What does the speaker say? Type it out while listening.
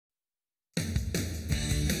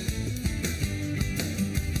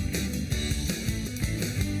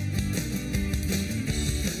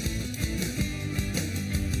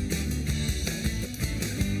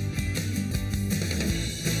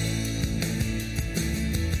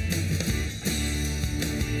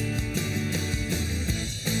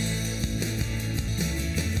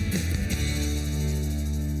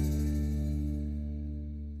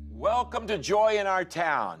Welcome to Joy in Our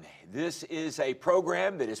Town. This is a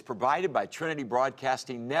program that is provided by Trinity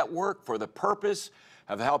Broadcasting Network for the purpose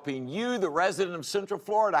of helping you, the resident of Central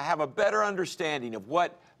Florida, have a better understanding of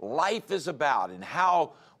what life is about and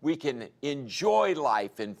how we can enjoy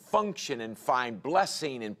life and function and find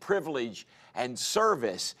blessing and privilege and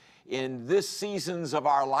service in this seasons of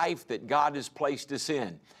our life that God has placed us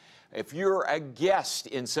in. If you're a guest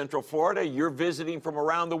in Central Florida, you're visiting from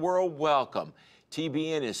around the world, welcome.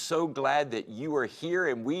 TBN is so glad that you are here,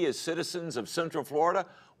 and we as citizens of Central Florida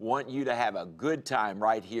want you to have a good time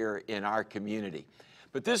right here in our community.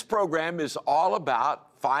 But this program is all about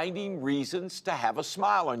finding reasons to have a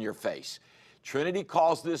smile on your face. Trinity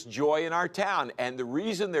calls this Joy in Our Town, and the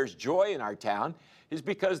reason there's joy in our town is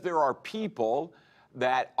because there are people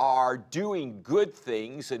that are doing good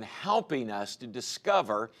things and helping us to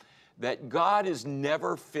discover that God is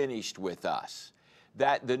never finished with us.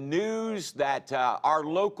 That the news that our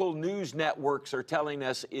local news networks are telling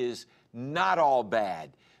us is not all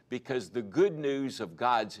bad, because the good news of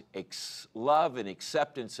God's love and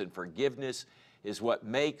acceptance and forgiveness is what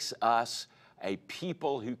makes us a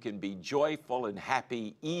people who can be joyful and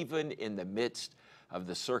happy even in the midst of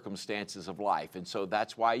the circumstances of life. And so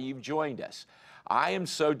that's why you've joined us. I am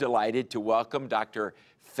so delighted to welcome Dr.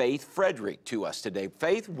 Faith Frederick to us today.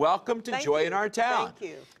 Faith, welcome to Joy in Our Town.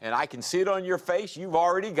 Thank you. And I can see it on your face. You've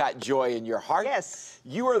already got joy in your heart. Yes.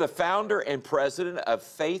 You are the founder and president of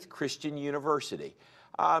Faith Christian University.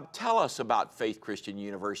 Tell us about Faith Christian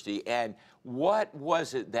University and what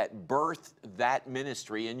was it that birthed that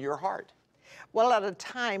ministry in your heart? Well, at a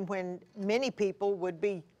time when many people would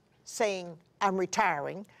be saying, I'm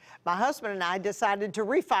retiring, my husband and I decided to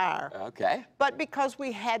refire. Okay. But because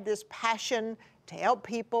we had this passion to help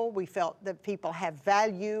people, we felt that people have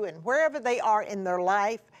value, and wherever they are in their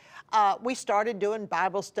life, we started doing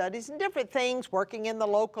Bible studies and different things, working in the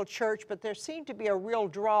local church, but there seemed to be a real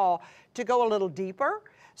draw to go a little deeper.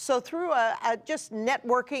 So through just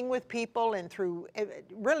networking with people and through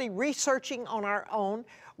really researching on our own,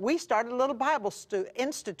 we started a little Bible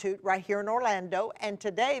Institute right here in Orlando, and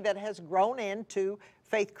today that has grown into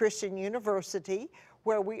Faith Christian University,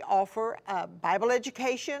 where we offer Bible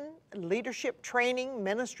education, leadership training,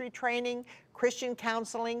 ministry training, Christian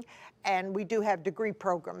counseling, and we do have degree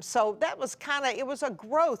programs. So that was it was a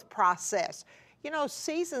growth process. You know,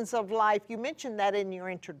 seasons of life, you mentioned that in your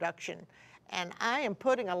introduction, and I am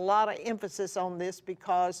putting a lot of emphasis on this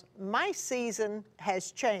because my season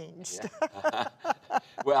has changed. Yeah.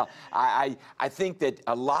 Well, I think that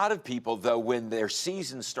a lot of people, though, when their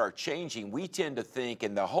seasons start changing, we tend to think,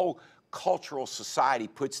 and the whole cultural society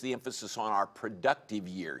puts the emphasis on our productive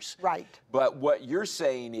years. Right. But what you're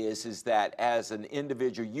saying is that as an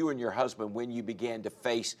individual, you and your husband, when you began to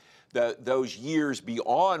face those years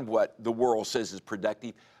beyond what the world says is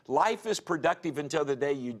productive, life is productive until the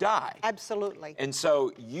day you die. Absolutely. And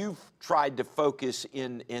so you've tried to focus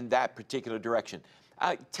in that particular direction.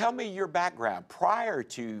 Tell me your background. Prior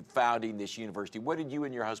to founding this university, what did you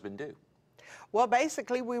and your husband do? Well,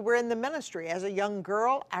 basically, we were in the ministry. As a young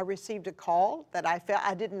girl, I received a call that I felt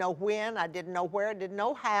I didn't know when, I didn't know where, I didn't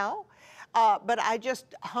know how, but I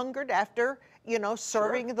just hungered after, you know,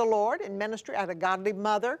 serving the Lord in ministry. I had a godly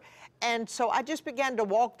mother, and so I just began to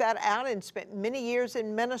walk that out and spent many years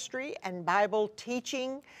in ministry and Bible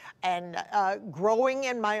teaching and growing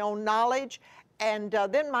in my own knowledge. And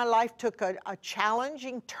then my life took a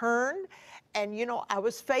challenging turn. And, you know, I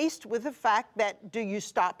was faced with the fact that, do you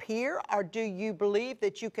stop here or do you believe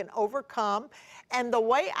that you can overcome? And the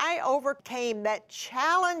way I overcame that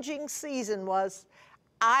challenging season was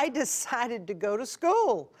I decided to go to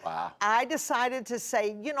school. Wow. I decided to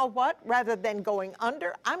say, you know what, rather than going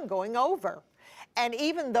under, I'm going over. And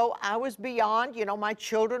even though I was beyond, you know, my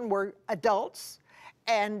children were adults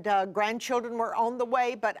and grandchildren were on the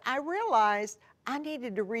way, but I realized I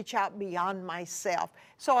needed to reach out beyond myself.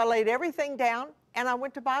 So I laid everything down and I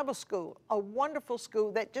went to Bible school, a wonderful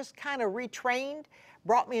school that just kind of retrained,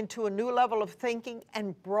 brought me into a new level of thinking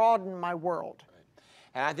and broadened my world.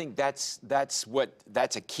 And I think that's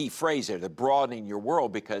a key phrase there, the broadening your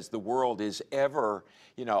world, because the world is ever,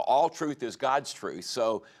 you know, all truth is God's truth.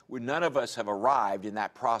 So none of us have arrived in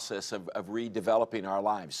that process of redeveloping our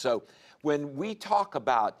lives. So when we talk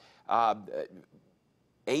about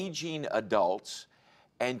aging adults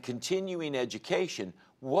and continuing education,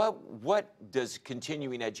 what does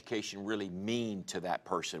continuing education really mean to that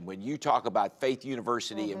person? When you talk about Faith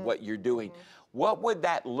University and what you're doing, what would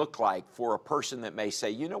that look like for a person that may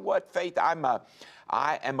say, you know what, Faith,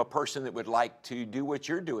 I am a person that would like to do what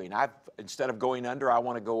you're doing. Instead of going under, I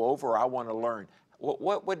want to go over, I want to learn.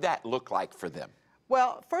 What would that look like for them?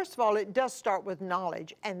 Well, first of all, it does start with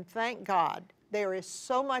knowledge, and thank God there is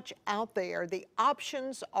so much out there. The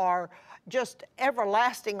options are just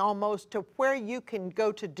everlasting almost to where you can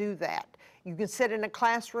go to do that. You can sit in a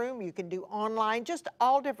classroom, you can do online, just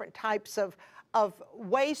all different types of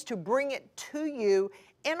ways to bring it to you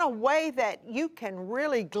in a way that you can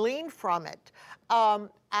really glean from it.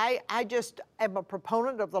 I just am a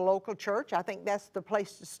proponent of the local church. I think that's the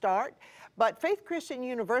place to start. But Faith Christian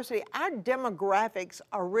University, our demographics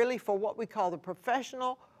are really for what we call the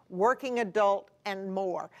professional, working adult, and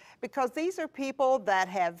more. Because these are people that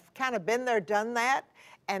have kind of been there, done that,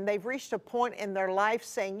 and they've reached a point in their life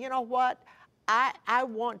saying, you know what, I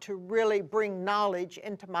want to really bring knowledge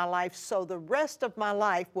into my life so the rest of my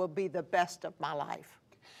life will be the best of my life.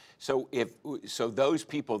 So those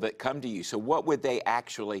people that come to you, so what would they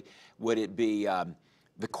actually, would it be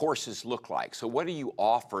the courses look like? So what do you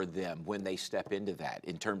offer them when they step into that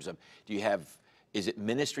in terms of, is it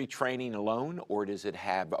ministry training alone, or does it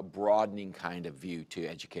have a broadening kind of view to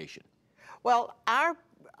education? Well,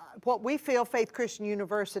 what we feel Faith Christian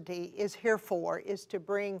University is here for is to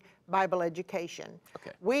bring Bible education.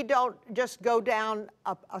 Okay. We don't just go down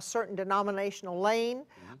a certain denominational lane.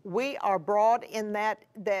 Mm-hmm. We are broad in that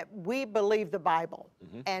we believe the Bible,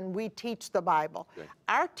 mm-hmm. and we teach the Bible. Good.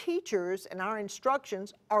 Our teachers and our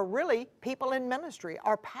instructions are really people in ministry,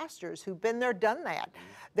 our pastors who've been there, done that.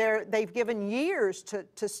 Mm-hmm. They've given years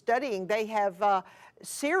to studying. They have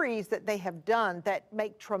series that they have done that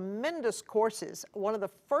make tremendous courses. One of the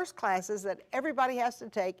first classes that everybody has to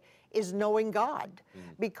take is Knowing God,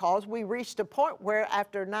 because we reached a point where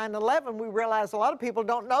after 9/11 we realized a lot of people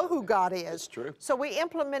don't know who God is. That's true. So we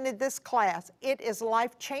implemented this class. It is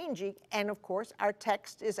life-changing, and of course our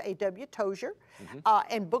text is A.W. Tozier,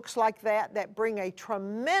 and books like that bring a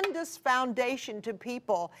tremendous foundation to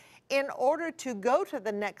people in order to go to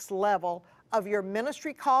the next level of your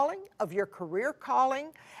ministry calling, of your career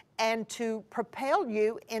calling, and to propel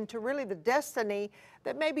you into really the destiny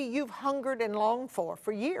that maybe you've hungered and longed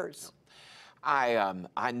for years.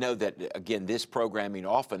 I know that, again, this programming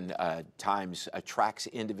often times attracts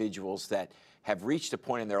individuals that have reached a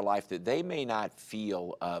point in their life that they may not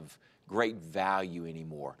feel of great value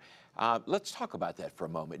anymore. Let's talk about that for a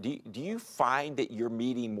moment. Do you find that you're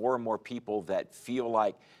meeting more and more people that feel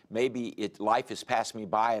like maybe life has passed me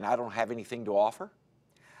by and I don't have anything to offer?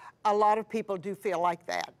 A lot of people do feel like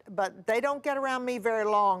that, but they don't get around me very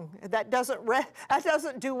long. That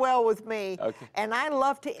doesn't do well with me. Okay. And I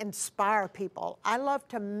love to inspire people. I love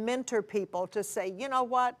to mentor people to say, you know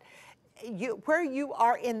what, where you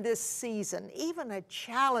are in this season, even a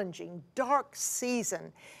challenging, dark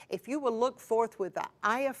season, if you will look forth with the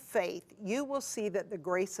eye of faith, you will see that the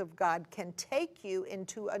grace of God can take you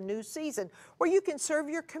into a new season where you can serve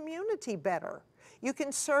your community better. You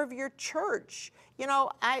can serve your church. You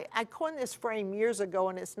know, I coined this frame years ago,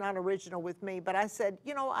 and it's not original with me, but I said,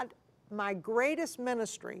 you know, my greatest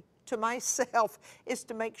ministry to myself is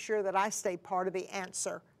to make sure that I stay part of the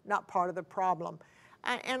answer, not part of the problem.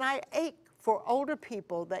 And I ache for older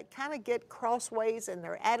people that kind of get crossways in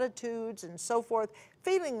their attitudes and so forth,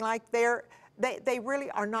 feeling like they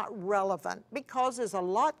really are not relevant, because there's a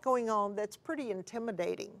lot going on that's pretty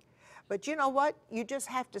intimidating. But you know what? You just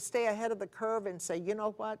have to stay ahead of the curve and say, you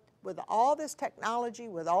know what? With all this technology,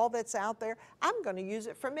 with all that's out there, I'm going to use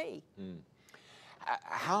it for me. Mm.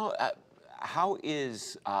 How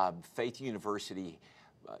is Faith University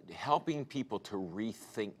helping people to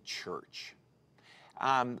rethink church?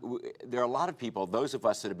 There are a lot of people, those of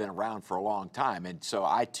us that have been around for a long time, and so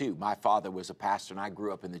I too, my father was a pastor and I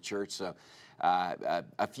grew up in the church, so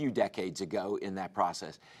a few decades ago in that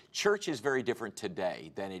process. Church is very different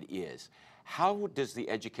today than it is. How does the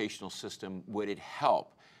educational system, would it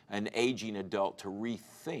help an aging adult to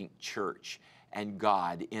rethink church and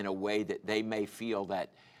God in a way that they may feel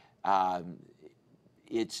that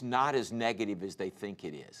it's not as negative as they think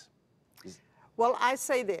it is? Well, I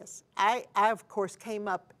say this. I of course, came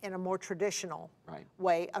up in a more traditional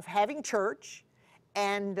way of having church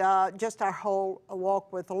and just our whole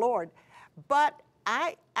walk with the Lord. But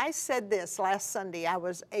I said this last Sunday. I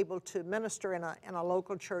was able to minister in a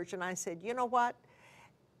local church, and I said, you know what?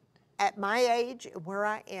 At my age, where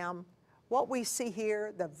I am, what we see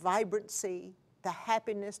here, the vibrancy, the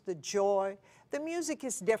happiness, the joy, the music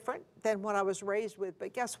is different than what I was raised with,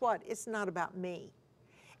 but guess what? It's not about me.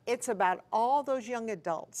 It's about all those young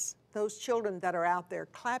adults, those children that are out there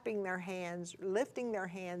clapping their hands, lifting their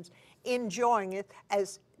hands, enjoying it.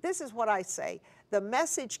 As this is what I say, the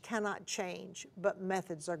message cannot change, but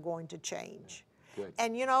methods are going to change. Good.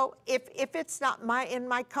 And you know, if it's not in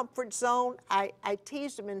my comfort zone, I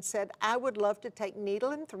teased them and said, I would love to take needle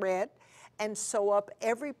and thread and sew up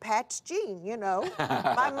every Pat's jean, you know.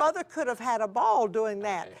 My mother could have had a ball doing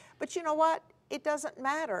that. But you know what? It doesn't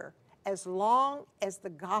matter. As long as the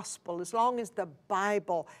gospel, as long as the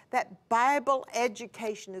Bible, that Bible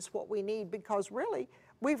education is what we need, because really,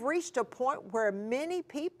 we've reached a point where many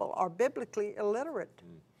people are biblically illiterate.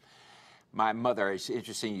 My mother, it's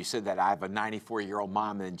interesting you said that. I have a 94-year-old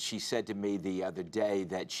mom, and she said to me the other day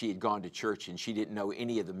that she had gone to church and she didn't know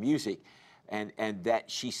any of the music, and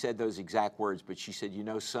that she said those exact words, but she said, you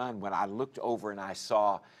know, son, when I looked over and I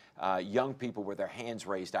saw young people with their hands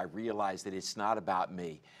raised, I realized that it's not about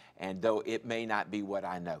me, and though it may not be what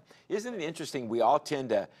I know. Isn't it interesting? We all tend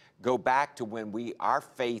to go back to when our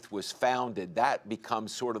faith was founded. That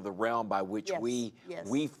becomes sort of the realm by which we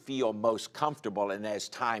feel most comfortable, and as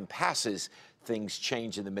time passes, things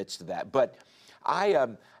change in the midst of that. But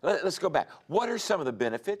let's go back. What are some of the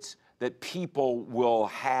benefits that people will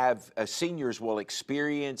have, seniors will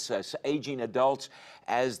experience, aging adults,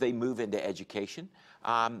 as they move into education?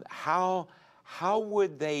 How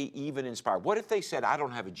would they even inspire? What if they said, I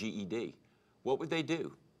don't have a GED? What would they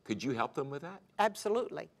do? Could you help them with that?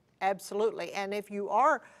 Absolutely, absolutely. And if you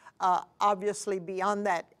are obviously beyond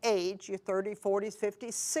that age, you're 30s, 40s,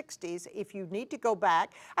 50s, 60s, if you need to go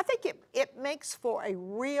back, I think it makes for a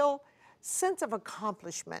real sense of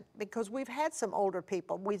accomplishment, because we've had some older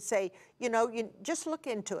people. We'd say, you know, you just look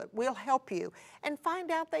into it, we'll help you, and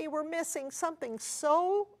find out they were missing something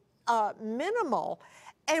so minimal.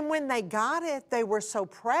 And when they got it, they were so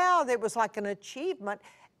proud. It was like an achievement.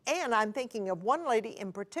 And I'm thinking of one lady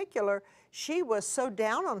in particular. She was so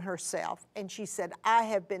down on herself, and she said, I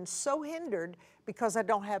have been so hindered because I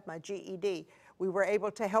don't have my GED. We were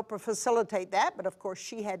able to help her facilitate that, but of course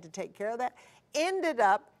she had to take care of that. Ended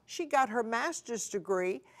up, she got her master's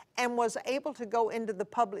degree and was able to go into the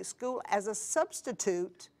public school as a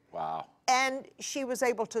substitute. Wow. And she was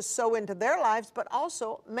able to sow into their lives, but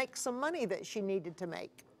also make some money that she needed to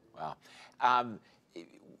make. Wow.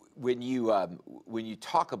 When you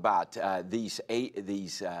talk about these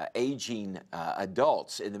aging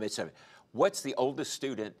adults in the midst of it, what's the oldest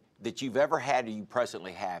student that you've ever had or you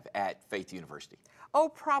presently have at Faith University? Oh,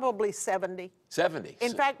 probably 70. 70.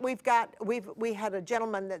 In fact, we had a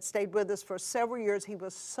gentleman that stayed with us for several years. He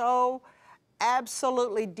was so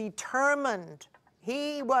absolutely determined.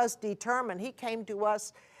 He was determined. He came to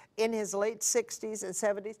us in his late 60s and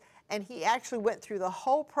 70s, and he actually went through the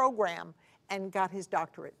whole program and got his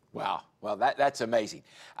doctorate. Wow. Well, that's amazing.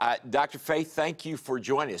 Dr. Faith, thank you for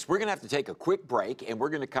joining us. We're going to have to take a quick break, and we're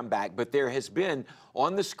going to come back. But there has been,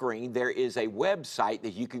 on the screen, there is a website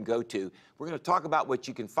that you can go to. We're going to talk about what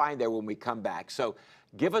you can find there when we come back. So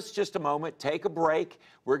give us just a moment, take a break.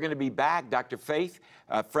 We're going to be back. Dr. Faith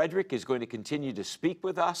Frederick is going to continue to speak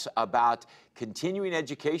with us about continuing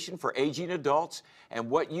education for aging adults and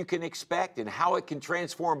what you can expect and how it can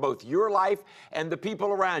transform both your life and the people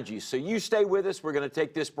around you. So you stay with us. We're going to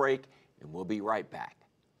take this break, and we'll be right back.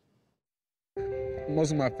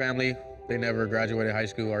 Most of my family, they never graduated high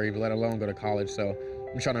school or even let alone go to college, so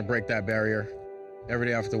I'm trying to break that barrier. Every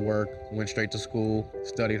day after work, went straight to school,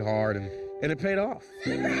 studied hard, and it paid off.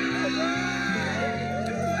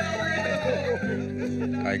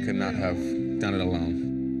 I could not have done it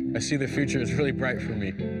alone. I see the future is really bright for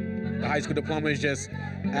me. The high school diploma is just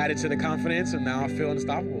added to the confidence, and now I feel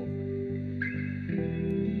unstoppable.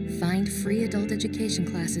 Find free adult education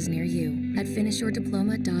classes near you at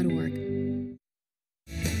finishyourdiploma.org.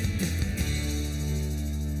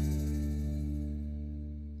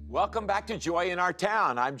 Welcome back to Joy in Our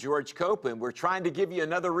Town. I'm George Copeland. We're trying to give you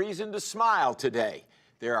another reason to smile today.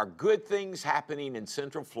 There are good things happening in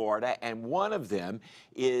Central Florida, and one of them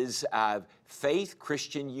is Faith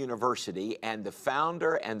Christian University, and the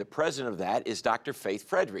founder and the president of that is Dr. Faith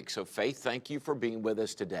Frederick. So, Faith, thank you for being with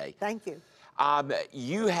us today. Thank you.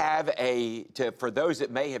 You have for those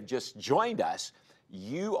that may have just joined us,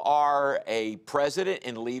 you are a president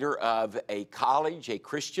and leader of a college, a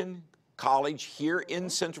Christian college here in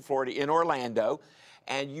Central Florida, in Orlando,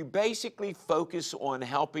 and you basically focus on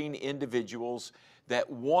helping individuals that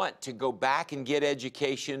want to go back and get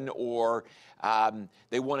education, or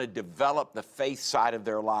they want to develop the faith side of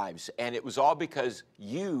their lives. And it was all because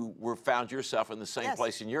you found yourself in the same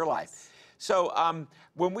place in your life. So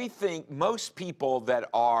when we think, most people that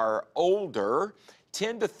are older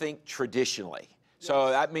tend to think traditionally. So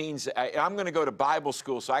that means I'm going to go to Bible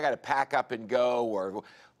school, so I got to pack up and go. Or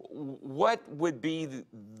what would be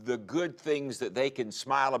the good things that they can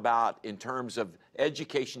smile about in terms of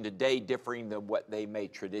education today, differing than what they may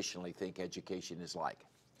traditionally think education is like?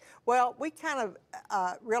 Well, we kind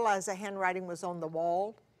of realized the handwriting was on the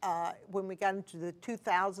wall when we got into the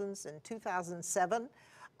 2000s and 2007.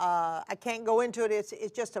 I can't go into it.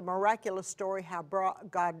 It's just a miraculous story how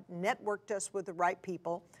God networked us with the right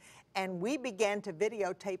people. And we began to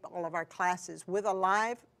videotape all of our classes with a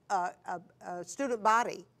live student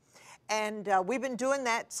body. And we've been doing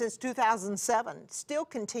that since 2007, still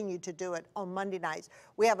continue to do it on Monday nights.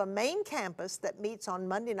 We have a main campus that meets on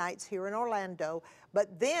Monday nights here in Orlando,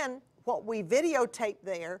 but then what we videotape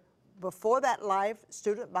there before that live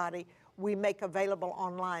student body, we make available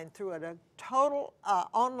online through a total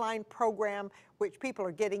online program, which people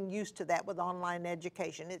are getting used to that with online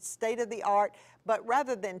education. It's state of the art, but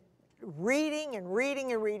rather than reading and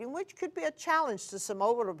reading and reading, which could be a challenge to some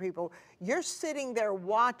older people, you're sitting there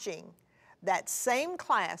watching that same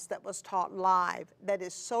class that was taught live that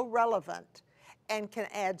is so relevant and can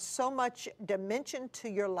add so much dimension to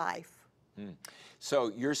your life.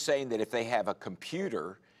 So you're saying that if they have a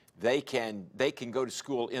computer, they can go to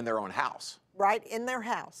school in their own house? Right in their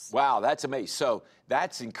house. Wow, that's amazing. So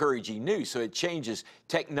that's encouraging news. So it changes,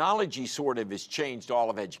 technology sort of has changed all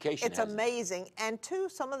of education. It's amazing. And two,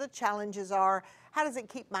 some of the challenges are, how does it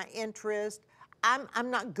keep my interest? I'm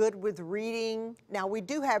not good with reading. Now, we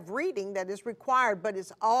do have reading that is required, but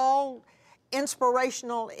it's all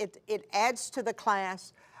inspirational. It adds to the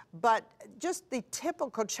class. But just the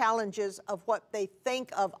typical challenges of what they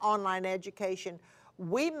think of online education,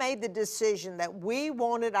 we made the decision that we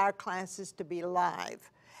wanted our classes to be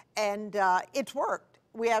live. And it's worked.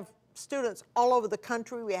 We have students all over the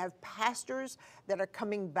country. We have pastors that are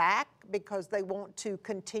coming back because they want to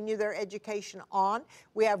continue their education on.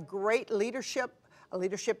 We have great leadership, a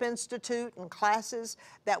leadership institute and classes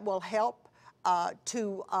that will help on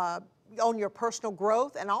your personal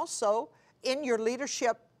growth and also in your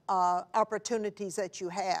leadership opportunities that you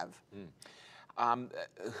have.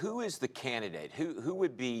 Who is the candidate?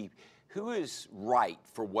 Who is right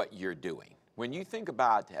for what you're doing? When you think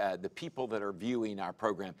about the people that are viewing our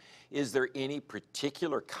program, is there any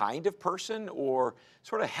particular kind of person, or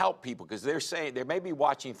sort of help people? Because they're saying, they may be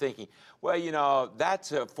watching thinking, well, you know,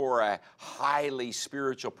 that's for a highly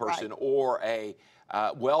spiritual person, right, or a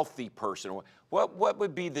wealthy person. What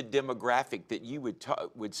would be the demographic that you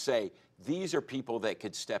would say, these are people that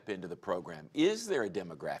could step into the program? Is there a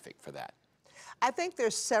demographic for that? I think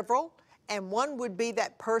there's several, and one would be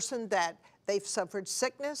that person that they've suffered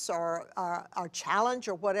sickness or challenge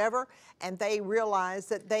or whatever, and they realize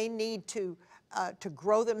that they need to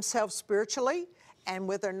grow themselves spiritually and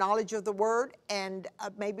with their knowledge of the Word, and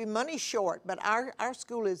maybe money short. But our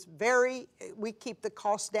school is we keep the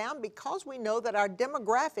costs down because we know that our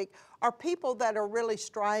demographic are people that are really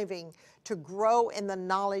striving to grow in the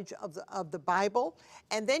knowledge of the Bible.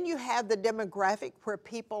 And then you have the demographic where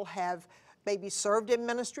people have maybe served in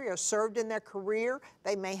ministry or served in their career.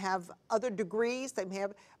 They may have other degrees,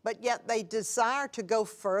 but yet they desire to go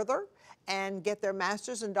further and get their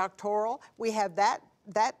master's and doctoral. We have that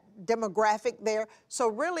demographic there. So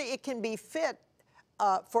really it can be fit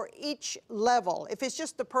for each level. If it's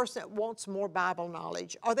just the person that wants more Bible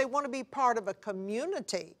knowledge, or they want to be part of a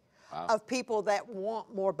community of people that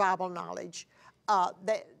want more Bible knowledge,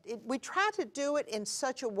 we try to do it in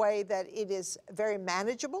such a way that it is very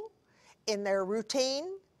manageable in their routine,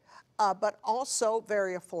 but also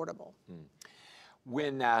very affordable.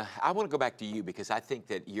 When I want to go back to you, because I think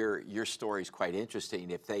that your story is quite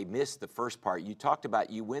interesting. If they missed the first part, you talked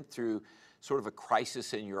about you went through sort of a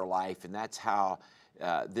crisis in your life, and that's how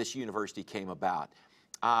this university came about.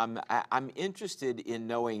 I'm interested in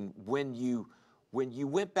knowing when you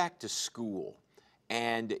went back to school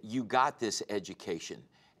and you got this education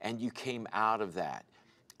and you came out of that.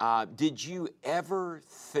 Did you ever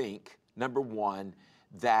think, number one,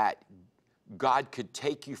 that God could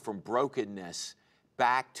take you from brokenness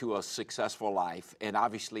back to a successful life, and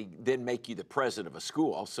obviously then make you the president of a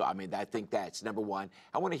school? So, I mean, I think that's number one.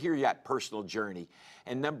 I want to hear that personal journey.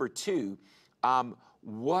 And number two,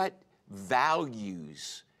 what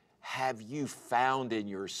values have you found in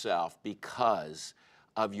yourself because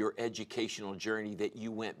of your educational journey that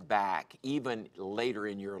you went back, even later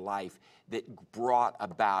in your life, that brought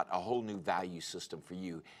about a whole new value system for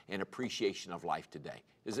you and appreciation of life today?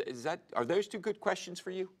 Are those two good questions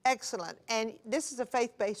for you? Excellent. And this is a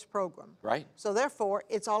faith-based program. Right. So therefore,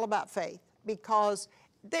 it's all about faith, because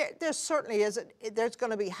there certainly is, there's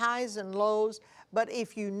going to be highs and lows, but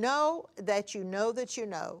if you know that you know that you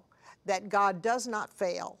know that God does not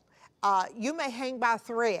fail, you may hang by a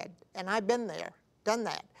thread, and I've been there, done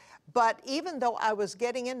that. But even though I was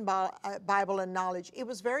getting in Bible and knowledge, it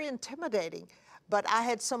was very intimidating. But I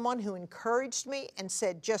had someone who encouraged me and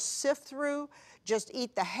said, just sift through, just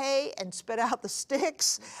eat the hay and spit out the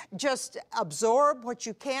sticks, just absorb what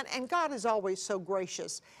you can. And God is always so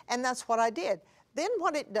gracious. And that's what I did. then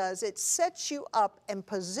what it does, it sets you up and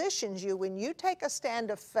positions you when you take a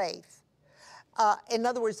stand of faith. In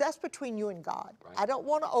other words, that's between you and God. Right. I don't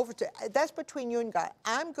want to that's between you and God.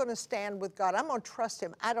 I'm going to stand with God. I'm going to trust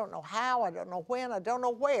Him. I don't know how, I don't know when, I don't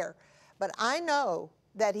know where, but I know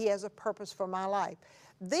that He has a purpose for my life.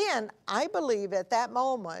 Then I believe at that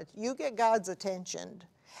moment you get God's attention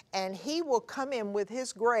and He will come in with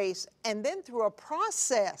His grace, and then through a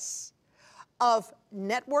process of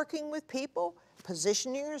networking with people,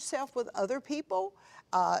 positioning yourself with other people,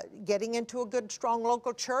 getting into a good, strong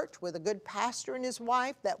local church with a good pastor and his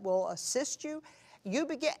wife that will assist you,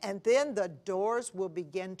 and then the doors will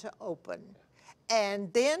begin to open.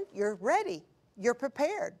 And then you're ready, you're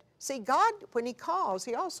prepared. See, God, when He calls,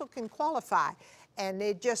 He also can qualify. And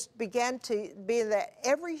it just began to be that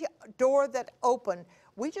every door that opened,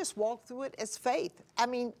 we just walked through it as faith. I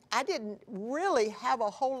mean, I didn't really have a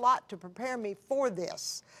whole lot to prepare me for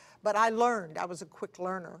this, but I learned. I was a quick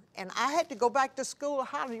learner. And I had to go back to school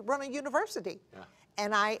how to run a university. Yeah.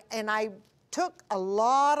 And I took a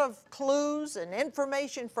lot of clues and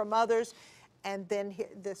information from others, and then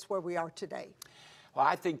that's where we are today. Well,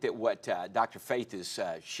 I think that what Dr. Faith is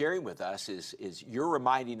sharing with us is you're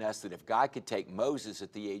reminding us that if God could take Moses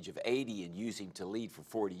at the age of 80 and use him to lead for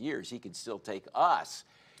 40 years, He can still take us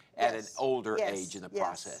at an older age in the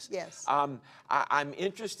process. Yes. I'm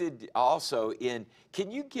interested also in, can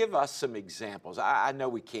you give us some examples? I know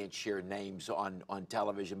we can't share names on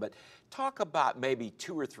television, but talk about maybe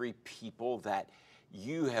 2 or 3 people that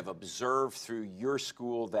you have observed through your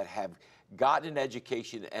school that have gotten an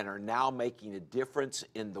education and are now making a difference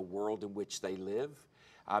in the world in which they live,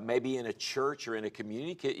 maybe in a church or in a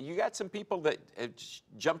community. You got some people that have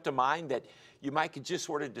jumped to mind that you might could just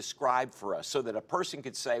sort of describe for us so that a person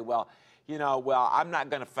could say, well, you know, well, I'm not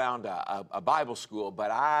going to found a Bible school, but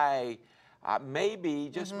maybe,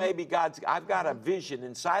 just maybe I've got a vision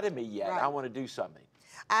inside of me yet. Right. I want to do something.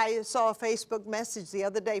 I saw a Facebook message the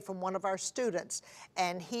other day from one of our students,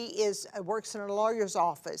 and he works in a lawyer's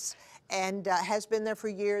office and has been there for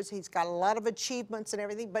years. He's got a lot of achievements and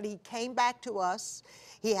everything, but he came back to us.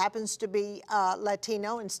 He happens to be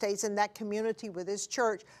Latino and stays in that community with his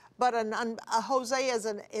church. But Jose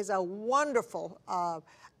is a wonderful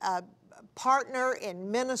partner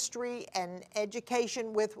in ministry and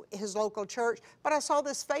education with his local church. But I saw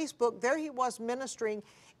this Facebook, there he was ministering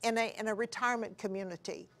in a retirement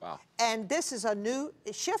community. Wow. And this is a new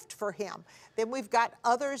shift for him. Then we've got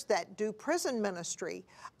others that do prison ministry.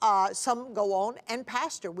 Some go on and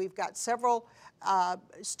pastor. We've got several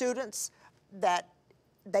students that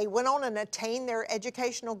they went on and attained their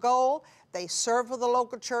educational goal. They serve with the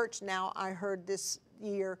local church. Now I heard this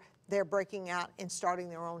year they're breaking out and starting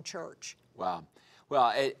their own church. Wow.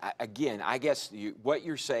 Well, again, I guess what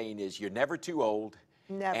you're saying is you're never too old.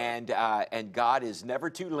 Never. And God is never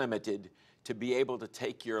too limited to be able to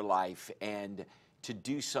take your life and to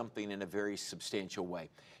do something in a very substantial way.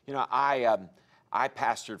 You know, I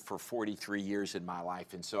pastored for 43 years in my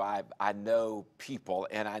life, and so I know people,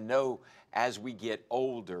 and I know as we get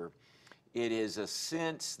older, it is a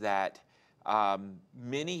sense that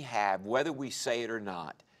many have, whether we say it or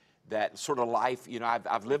not, that sort of life, you know,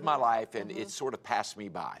 I've lived my life and it's sort of passed me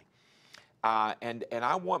by. And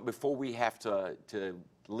I want, before we have to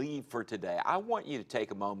leave for today, I want you to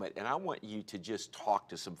take a moment and I want you to just talk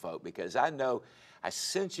to some folk, because I know, I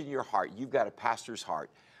sense in your heart, you've got a pastor's heart.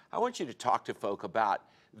 I want you to talk to folk about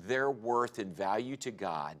their worth and value to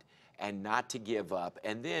God and not to give up.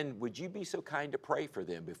 And then would you be so kind to pray for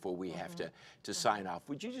them before we have to sign off?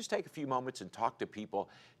 Would you just take a few moments and talk to people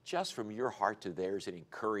just from your heart to theirs and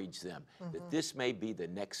encourage them that this may be the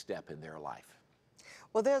next step in their life?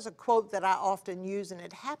 Well, there's a quote that I often use, and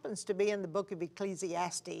it happens to be in the book of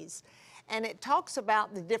Ecclesiastes. And it talks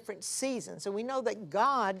about the different seasons. And we know that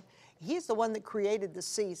God, He's the one that created the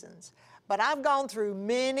seasons. But I've gone through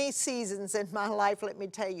many seasons in my life, let me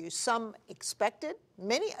tell you. Some expected,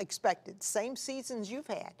 many expected, same seasons you've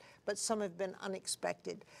had, but some have been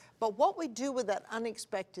unexpected. But what we do with that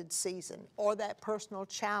unexpected season or that personal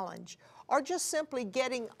challenge, or just simply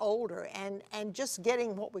getting older and just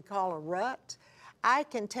getting what we call a rut, I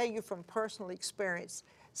can tell you from personal experience,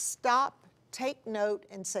 stop, take note,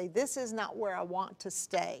 and say, this is not where I want to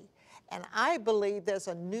stay. And I believe there's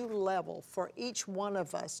a new level for each one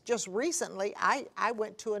of us. Just recently, I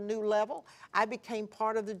went to a new level. I became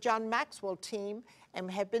part of the John Maxwell team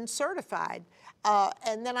and have been certified.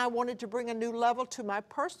 And then I wanted to bring a new level to my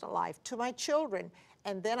personal life, to my children.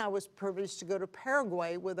 And then I was privileged to go to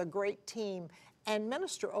Paraguay with a great team and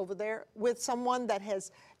minister over there with someone that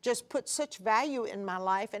has just put such value in my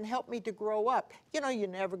life and helped me to grow up. You know, you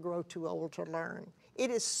never grow too old to learn. It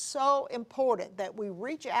is so important that we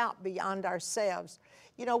reach out beyond ourselves.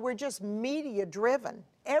 You know, we're just media driven.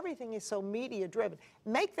 Everything is so media driven.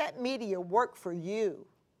 Make that media work for you.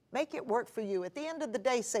 Make it work for you. At the end of the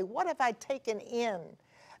day, say, what have I taken in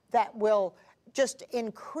that will just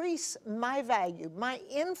increase my value, my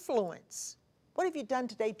influence? What have you done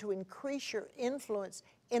today to increase your influence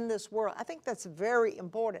in this world? I think that's very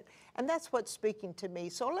important, and that's what's speaking to me.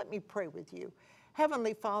 So let me pray with you.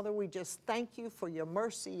 Heavenly Father, we just thank you for your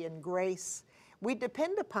mercy and grace. We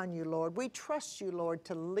depend upon you, Lord. We trust you, Lord,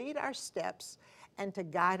 to lead our steps and to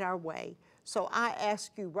guide our way. So I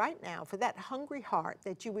ask you right now for that hungry heart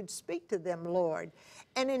that you would speak to them, Lord,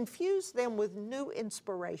 and infuse them with new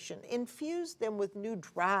inspiration, infuse them with new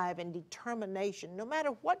drive and determination, no matter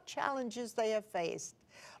what challenges they have faced.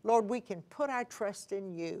 Lord, we can put our trust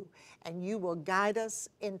in you, and you will guide us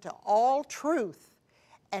into all truth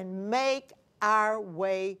and make our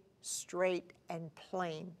way straight and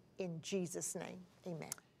plain. In Jesus' name, amen.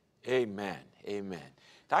 Amen, amen.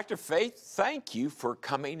 Dr. Faith, thank you for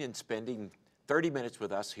coming and spending 30 minutes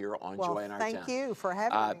with us here on Joy in Our Town. Thank you for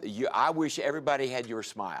having me. I wish everybody had your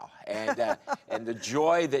smile and, and the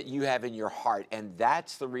joy that you have in your heart, and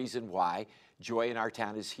that's the reason why Joy in Our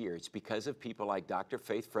Town is here. It's because of people like Dr.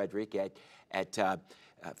 Faith Frederick at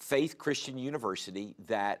Faith Christian University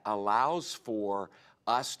that allows for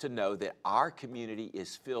us to know that our community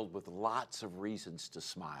is filled with lots of reasons to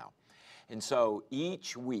smile. And so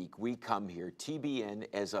each week we come here, TBN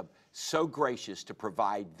is so gracious to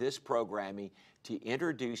provide this programming to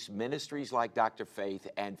introduce ministries like Dr. Faith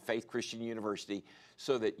and Faith Christian University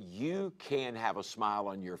so that you can have a smile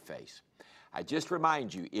on your face. I just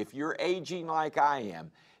remind you, if you're aging like I am,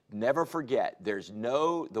 never forget,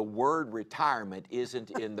 the word retirement isn't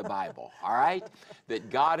in the Bible, all right? That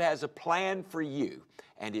God has a plan for you,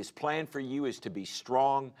 and his plan for you is to be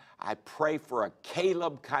strong. I pray for a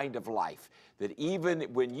Caleb kind of life, that even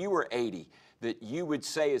when you were 80, that you would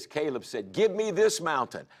say, as Caleb said, give me this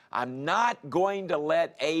mountain. I'm not going to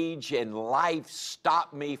let age and life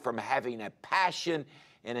stop me from having a passion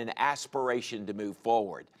and an aspiration to move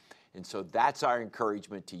forward. And so that's our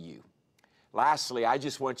encouragement to you. Lastly, I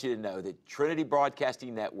just want you to know that Trinity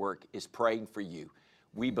Broadcasting Network is praying for you.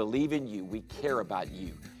 We believe in you. We care about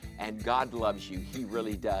you. And God loves you. He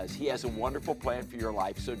really does. He has a wonderful plan for your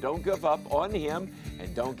life. So don't give up on him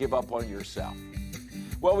and don't give up on yourself.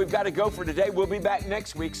 Well, we've got to go for today. We'll be back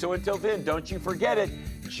next week. So until then, don't you forget it.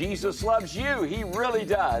 Jesus loves you. He really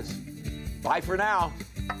does. Bye for now.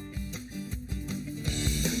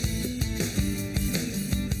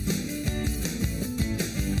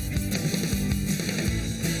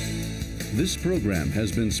 This program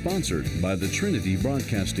has been sponsored by the Trinity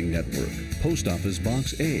Broadcasting Network, Post Office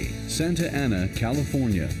Box A, Santa Ana,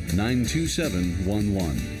 California,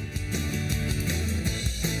 92711.